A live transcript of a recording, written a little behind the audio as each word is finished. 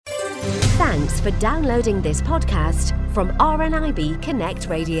Thanks for downloading this podcast from RNIB Connect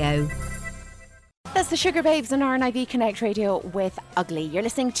Radio. That's the Sugar Babes on RNIB Connect Radio with Ugly. You're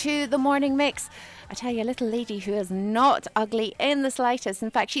listening to The Morning Mix. I tell you, a little lady who is not ugly in the slightest. In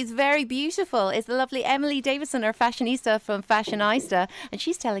fact, she's very beautiful. Is the lovely Emily Davison, our fashionista from Fashionista. And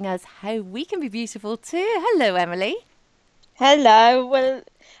she's telling us how we can be beautiful too. Hello, Emily. Hello. Well,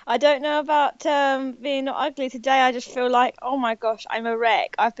 I don't know about being not ugly today. I just feel like, oh my gosh, I'm a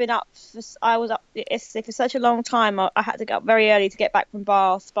wreck. I was up yesterday for such a long time. I had to get up very early to get back from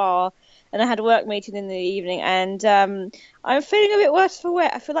spa. And I had a work meeting in the evening, and I'm feeling a bit worse for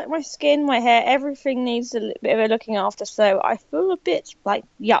wear. I feel like my skin, my hair, everything needs a bit of a looking after, so I feel a bit like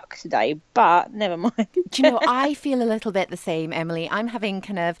yuck today, but never mind. Do you know, I feel a little bit the same, Emily. I'm having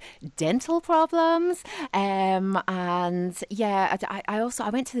kind of dental problems, and yeah, I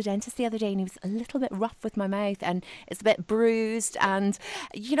went to the dentist the other day, and he was a little bit rough with my mouth, and it's a bit bruised, and,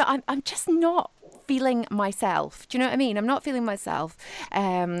 you know, I'm just not feeling myself. Do you know what I mean? I'm not feeling myself.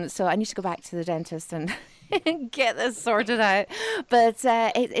 So I need to go back to the dentist and get this sorted out. But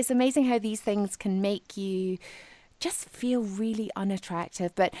it's amazing how these things can make you just feel really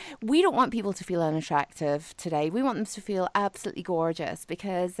unattractive. But we don't want people to feel unattractive today. We want them to feel absolutely gorgeous,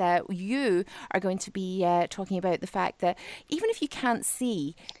 because you are going to be talking about the fact that even if you can't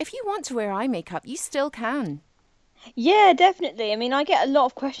see, if you want to wear eye makeup, you still can. Yeah, definitely. I mean, I get a lot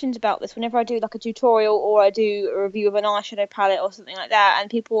of questions about this whenever I do like a tutorial or I do a review of an eyeshadow palette or something like that. And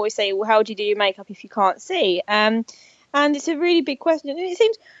people always say, well, how do you do your makeup if you can't see? And it's a really big question. And it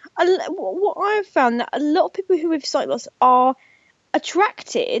seems, what I've found, that a lot of people who with sight loss are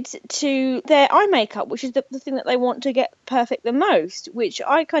attracted to their eye makeup, which is the thing that they want to get perfect the most, which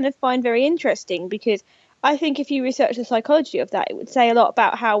I kind of find very interesting, because I think if you research the psychology of that, it would say a lot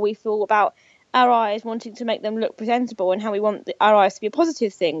about how we feel about our eyes, wanting to make them look presentable, and how we want our eyes to be a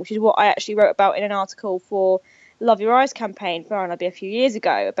positive thing, which is what I actually wrote about in an article for Love Your Eyes campaign for RNIB a few years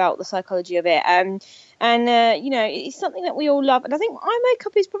ago, about the psychology of it. You know, it's something that we all love, and I think eye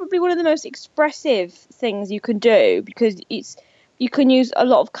makeup is probably one of the most expressive things you can do, because you can use a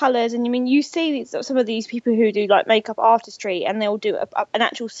lot of colours. And I mean, you see some of these people who do like makeup artistry, and they'll do an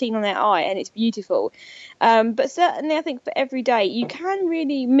actual scene on their eye, and it's beautiful. But certainly I think for every day you can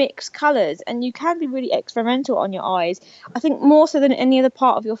really mix colours, and you can be really experimental on your eyes. I think more so than any other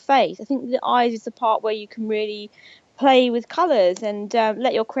part of your face. I think the eyes is the part where you can really play with colours and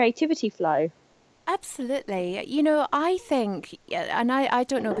let your creativity flow. Absolutely. You know, I think, and I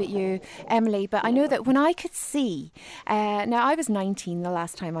don't know about you, Emily, but I know that when I could see, now I was 19 the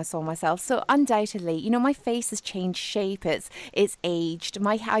last time I saw myself, so undoubtedly, you know, my face has changed shape, it's aged,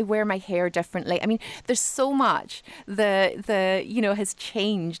 I wear my hair differently. I mean, there's so much the you know, has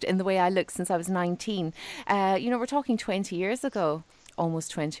changed in the way I look since I was 19. You know, we're talking 20 years ago.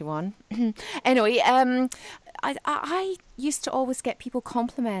 Almost 21. Anyway, I used to always get people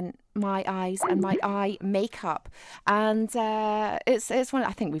compliment my eyes and my eye makeup, and it's one.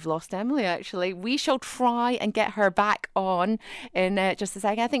 I think we've lost Emily. Actually, we shall try and get her back on in just a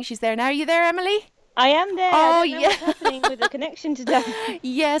second. I think she's there now. Are you there, Emily? I am there. Oh, I don't know what's happening with the connection today.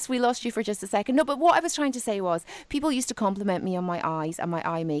 Yes, we lost you for just a second. No, but what I was trying to say was, people used to compliment me on my eyes and my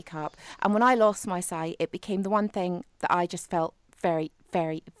eye makeup, and when I lost my sight, it became the one thing that I just felt very,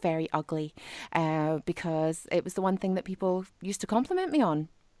 very, very ugly, because it was the one thing that people used to compliment me on.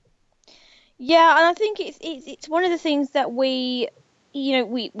 Yeah, and I think it's one of the things that we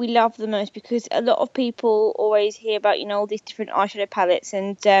love the most, because a lot of people always hear about, you know, all these different eyeshadow palettes,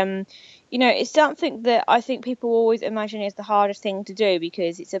 and you know, it's something that I think people always imagine is the hardest thing to do,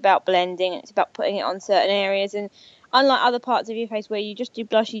 because it's about blending and it's about putting it on certain areas, and unlike other parts of your face where you just do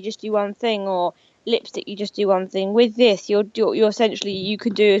blush, you just do one thing, or lipstick, you just do one thing. With this, you're essentially, you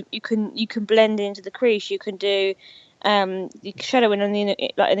can blend into the crease, you can do the shadowing on the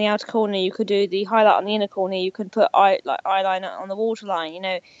like in the outer corner, you could do the highlight on the inner corner, you can put eyeliner on the waterline, you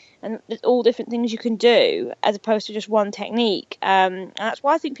know, and there's all different things you can do as opposed to just one technique. And that's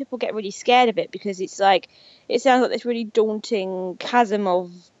why I think people get really scared of it, because it's like, it sounds like this really daunting chasm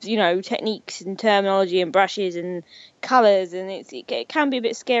of, you know, techniques and terminology and brushes and colours, and it can be a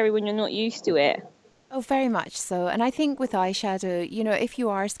bit scary when you're not used to it. Oh, very much so. And I think with eyeshadow, you know, if you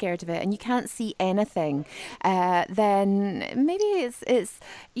are scared of it and you can't see anything, then maybe it's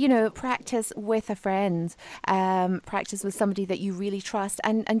you know, practice with a friend, practice with somebody that you really trust,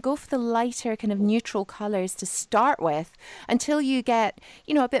 and go for the lighter kind of neutral colours to start with until you get,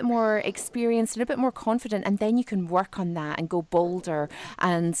 you know, a bit more experienced and a bit more confident, and then you can work on that and go bolder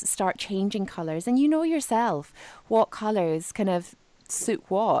and start changing colours. And you know yourself what colours kind of suit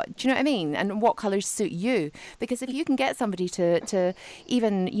what. Do you know what I mean? And what colours suit you? Because if you can get somebody to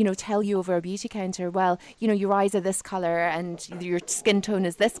even, tell you over a beauty counter, well, your eyes are this colour and your skin tone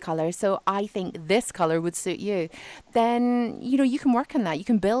is this colour, so I think this colour would suit you, then, you can work on that. You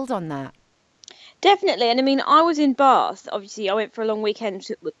can build on that. Definitely, and I mean, I was in Bath. Obviously, I went for a long weekend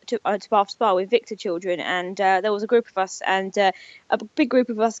to Bath Spa with Victor children, and there was a group of us, and a big group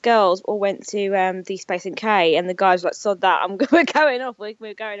of us girls all went to the Space and K, and the guys were like, "Sod that, we're going off,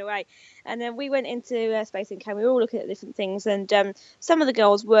 we're going away." And then we went into Space and K. We were all looking at different things, and some of the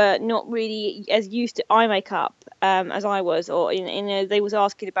girls were not really as used to eye makeup as I was, or they was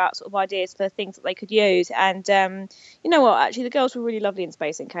asking about sort of ideas for things that they could use, and you know what? Actually, the girls were really lovely in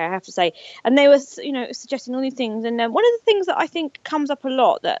Space and K, I have to say, and they were suggesting all these things. And one of the things that I think comes up a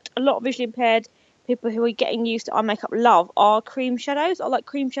lot, that a lot of visually impaired people who are getting used to eye makeup love, are cream shadows, or like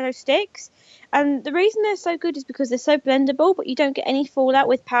cream shadow sticks. And the reason they're so good is because they're so blendable, but you don't get any fallout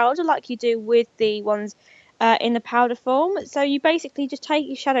with powder like you do with the ones in the powder form. So you basically just take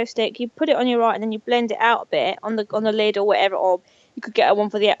your shadow stick, you put it on your eye, and then you blend it out a bit on the lid or whatever. Or you could get one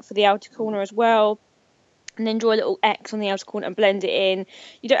for the outer corner as well, and then draw a little X on the outer corner and blend it in.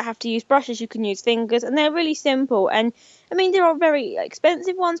 You don't have to use brushes, you can use fingers, and they're really simple. And I mean, there are very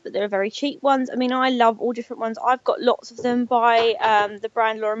expensive ones, but there are very cheap ones. I mean, I love all different ones. I've got lots of them by the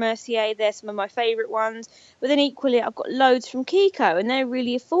brand Laura Mercier. They're some of my favourite ones. But then equally, I've got loads from Kiko, and they're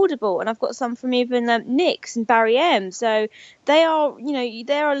really affordable. And I've got some from even NYX and Barry M. So they are,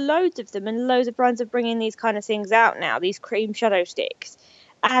 there are loads of them, and loads of brands are bringing these kind of things out now, these cream shadow sticks.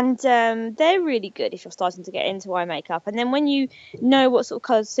 And they're really good if you're starting to get into eye makeup. And then when you know what sort of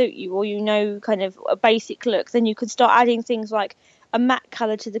colours suit you, or kind of a basic look, then you can start adding things like a matte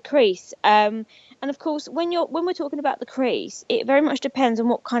colour to the crease. And of course, when we're talking about the crease, it very much depends on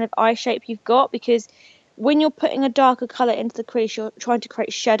what kind of eye shape you've got, because when you're putting a darker colour into the crease, you're trying to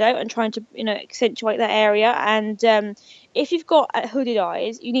create shadow and trying to accentuate that area. And if you've got hooded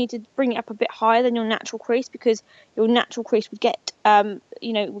eyes, you need to bring it up a bit higher than your natural crease, because your natural crease would get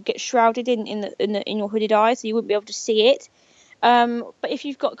would get shrouded in your hooded eyes, so you wouldn't be able to see it. But if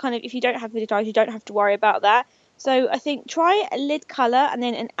you don't have hooded eyes, you don't have to worry about that. So I think try a lid colour and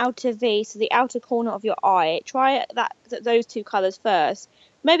then an outer V, so the outer corner of your eye. Try those two colours first.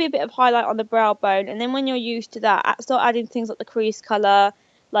 Maybe a bit of highlight on the brow bone, and then when you're used to that, start adding things like the crease colour,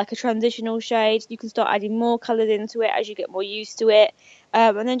 like a transitional shade. You can start adding more colours into it as you get more used to it,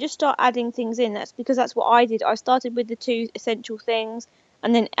 and then just start adding things in. That's what I did. I started with the two essential things,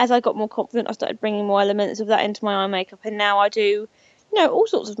 and then as I got more confident, I started bringing more elements of that into my eye makeup, and now I do all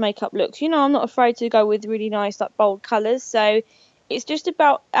sorts of makeup looks. I'm not afraid to go with really nice, like, bold colours. So it's just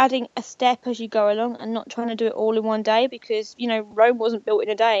about adding a step as you go along and not trying to do it all in one day, because Rome wasn't built in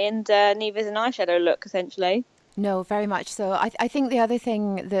a day, and neither is an eyeshadow look, essentially. No, very much so. I think the other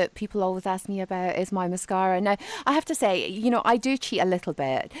thing that people always ask me about is my mascara. Now, I have to say, I do cheat a little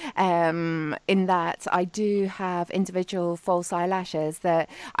bit in that I do have individual false eyelashes that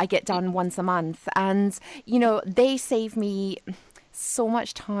I get done once a month. And, they save me so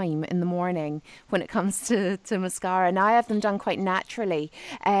much time in the morning when it comes to mascara. Now I have them done quite naturally,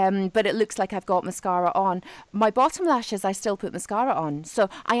 but it looks like I've got mascara on. My bottom lashes, I still put mascara on. So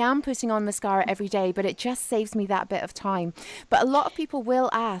I am putting on mascara every day, but it just saves me that bit of time. But a lot of people will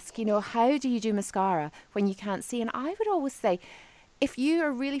ask, how do you do mascara when you can't see? And I would always say, if you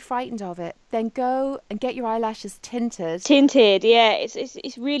are really frightened of it, then go and get your eyelashes tinted. Tinted, yeah,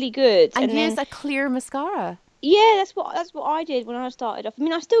 it's really good. And use a clear mascara. Yeah, that's what I did when I started off. I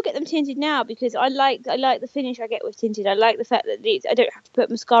mean, I still get them tinted now because I like the finish I get with tinted. I like the fact that I don't have to put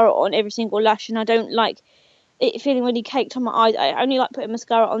mascara on every single lash, and I don't like it feeling really caked on my eyes. I only like putting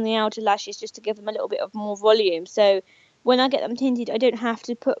mascara on the outer lashes just to give them a little bit of more volume. So when I get them tinted, I don't have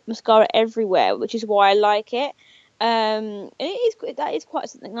to put mascara everywhere, which is why I like it. And that is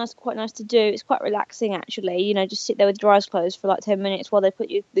quite nice to do. It's quite relaxing, actually. Just sit there with your eyes closed for like 10 minutes while they put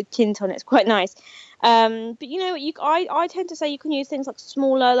the tint on. It's quite nice. But I tend to say you can use things like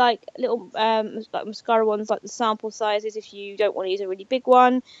smaller, like little like mascara ones, like the sample sizes, if you don't want to use a really big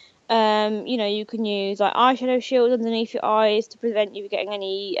one. You can use like eyeshadow shields underneath your eyes to prevent you getting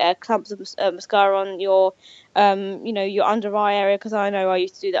any clumps of mascara on your your under eye area, because I know I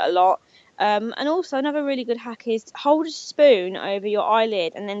used to do that a lot. And also another really good hack is hold a spoon over your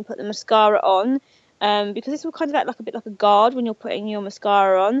eyelid and then put the mascara on, because this will kind of act like a bit like a guard when you're putting your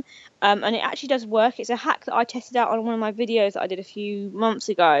mascara on, and it actually does work. It's a hack that I tested out on one of my videos that I did a few months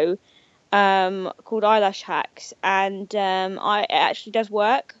ago, called Eyelash Hacks, and it actually does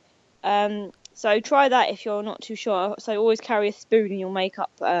work. So try that if you're not too sure. So always carry a spoon in your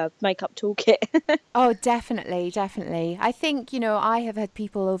makeup toolkit. Oh, definitely, definitely. I think, I have had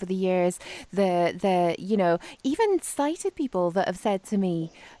people over the years, even sighted people that have said to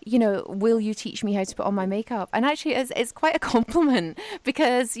me, will you teach me how to put on my makeup? And actually, it's quite a compliment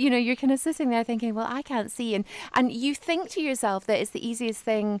because, you're kind of sitting there thinking, well, I can't see. And you think to yourself that it's the easiest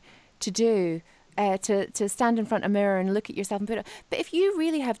thing to do. To stand in front of a mirror and look at yourself and put it. But if you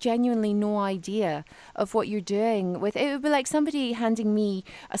really have genuinely no idea of what you're doing with it, would be like somebody handing me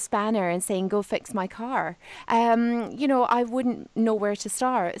a spanner and saying, go fix my car. I wouldn't know where to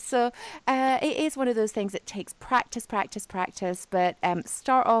start. So it is one of those things that takes practice, but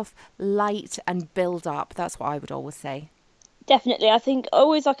start off light and build up. That's what I would always say. Definitely. I think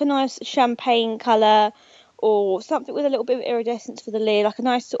always like a nice champagne colour or something with a little bit of iridescence for the lid, like a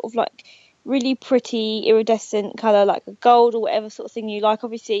nice sort of like really pretty iridescent colour, like a gold or whatever sort of thing you like.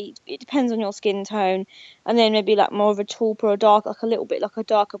 Obviously it depends on your skin tone, and then maybe like more of a taupe or a dark, like a little bit like a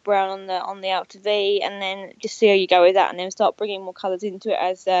darker brown on the outer V, and then just see how you go with that, and then start bringing more colours into it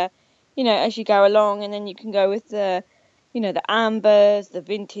as you go along. And then you can go with the ambers, the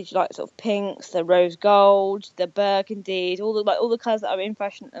vintage like sort of pinks, the rose gold, the burgundies, all the colours that are in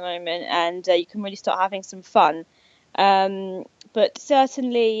fashion at the moment, and you can really start having some fun. But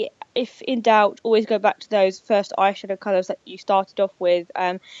certainly, if in doubt, always go back to those first eyeshadow colours that you started off with.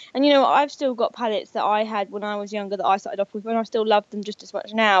 And I've still got palettes that I had when I was younger that I started off with, and I still love them just as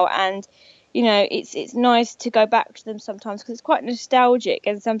much now. And it's nice to go back to them sometimes because it's quite nostalgic,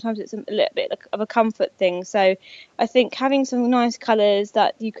 and sometimes it's a little bit of a comfort thing. So I think having some nice colours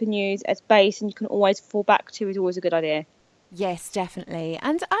that you can use as base and you can always fall back to is always a good idea. Yes, definitely.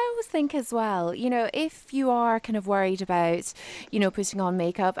 And I always think as well, if you are kind of worried about, putting on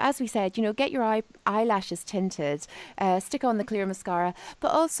makeup, as we said, get your eyelashes tinted, stick on the clear mascara,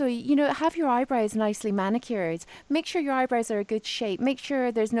 but also, have your eyebrows nicely manicured. Make sure your eyebrows are a good shape. Make sure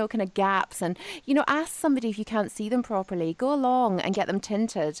there's no kind of gaps, and, ask somebody if you can't see them properly. Go along and get them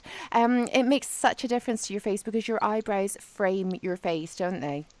tinted. It makes such a difference to your face because your eyebrows frame your face, don't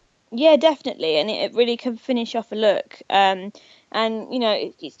they? Yeah, definitely, and it really can finish off a look. And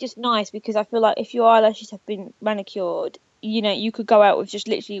it's just nice because I feel like if your eyelashes have been manicured, you could go out with just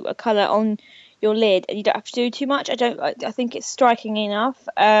literally a colour on your lid, and you don't have to do too much. I think it's striking enough.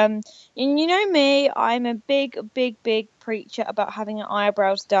 And me, I'm a big preacher about having your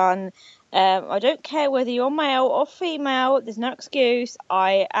eyebrows done. I don't care whether you're male or female. There's no excuse.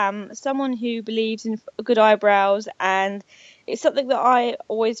 I am someone who believes in good eyebrows, and it's something that I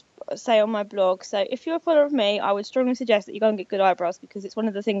always say on my blog. So if you're a follower of me, I would strongly suggest that you go and get good eyebrows because it's one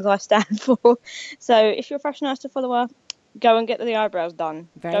of the things I stand for. So if you're a Fashionista follower, go and get the eyebrows done.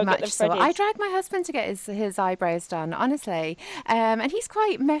 Very much so. I dragged my husband to get his eyebrows done, honestly. And he's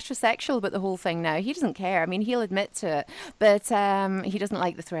quite metrosexual about the whole thing now. He doesn't care. I mean, he'll admit to it. But he doesn't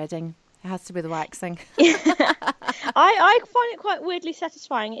like the threading. It has to be the waxing. I find it quite weirdly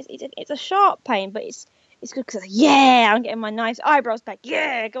satisfying. It's a sharp pain, but it's good because I'm getting my nice eyebrows back.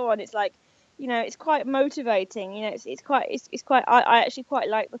 Yeah, go on. It's like, it's quite motivating. It's quite. I actually quite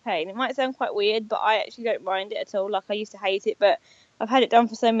like the pain. It might sound quite weird, but I actually don't mind it at all. Like I used to hate it, but I've had it done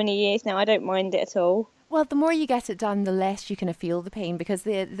for so many years now. I don't mind it at all. Well, the more you get it done, the less you kind of feel the pain because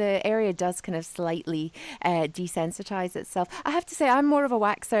the area does kind of slightly desensitize itself. I have to say I'm more of a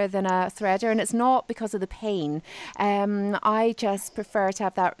waxer than a threader, and it's not because of the pain. I just prefer to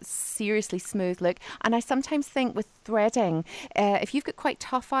have that seriously smooth look. And I sometimes think with threading, if you've got quite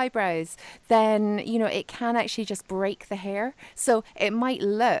tough eyebrows, then, it can actually just break the hair. So it might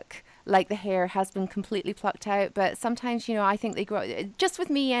look like the hair has been completely plucked out, but sometimes I think they grow, just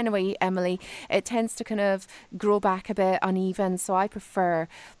with me anyway, Emily, it tends to kind of grow back a bit uneven, so I prefer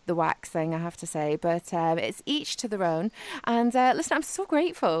the waxing, I have to say, but it's each to their own. And listen, I'm so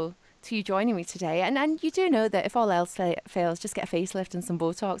grateful to you joining me today, and you do know that if all else fails, just get a facelift and some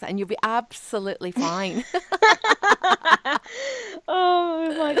Botox and you'll be absolutely fine.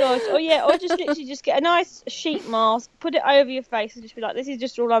 Oh my gosh. Oh yeah, or just literally just get a nice sheet mask, put it over your face and just be like, this is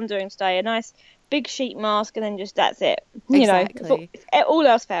just all I'm doing today. A nice big sheet mask, and then just that's it. Exactly. If all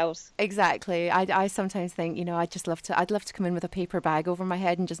else fails. Exactly. I sometimes think, I'd love to come in with a paper bag over my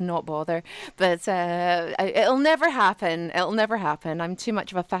head and just not bother. But it'll never happen. I'm too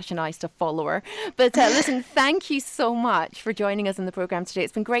much of a fashionista follower. But listen, thank you so much for joining us in the programme today.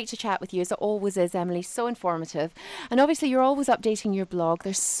 It's been great to chat with you, as it always is, Emily. So informative. And obviously, you're always updating your blog.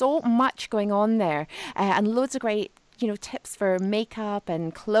 There's so much going on there, and loads of great tips for makeup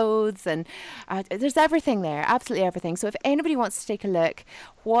and clothes, and there's everything there, absolutely everything. So if anybody wants to take a look,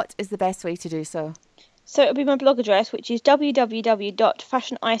 what is the best way to do so? So it'll be my blog address, which is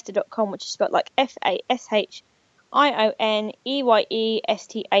www.fashioneyesta.com, which is spelled like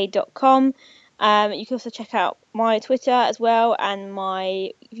FashionEyesta.com. You can also check out my Twitter as well, and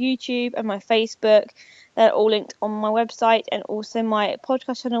my YouTube and my Facebook. They're all linked on my website, and also my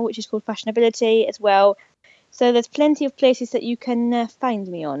podcast channel, which is called Fashionability as well. So there's plenty of places that you can find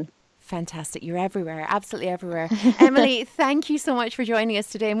me on. Fantastic. You're everywhere, absolutely everywhere. Emily, thank you so much for joining us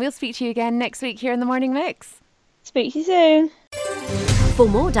today, and we'll speak to you again next week here in the Morning Mix. Speak to you soon. For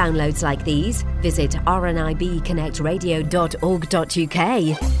more downloads like these, visit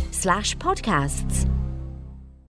rnibconnectradio.org.uk/podcasts.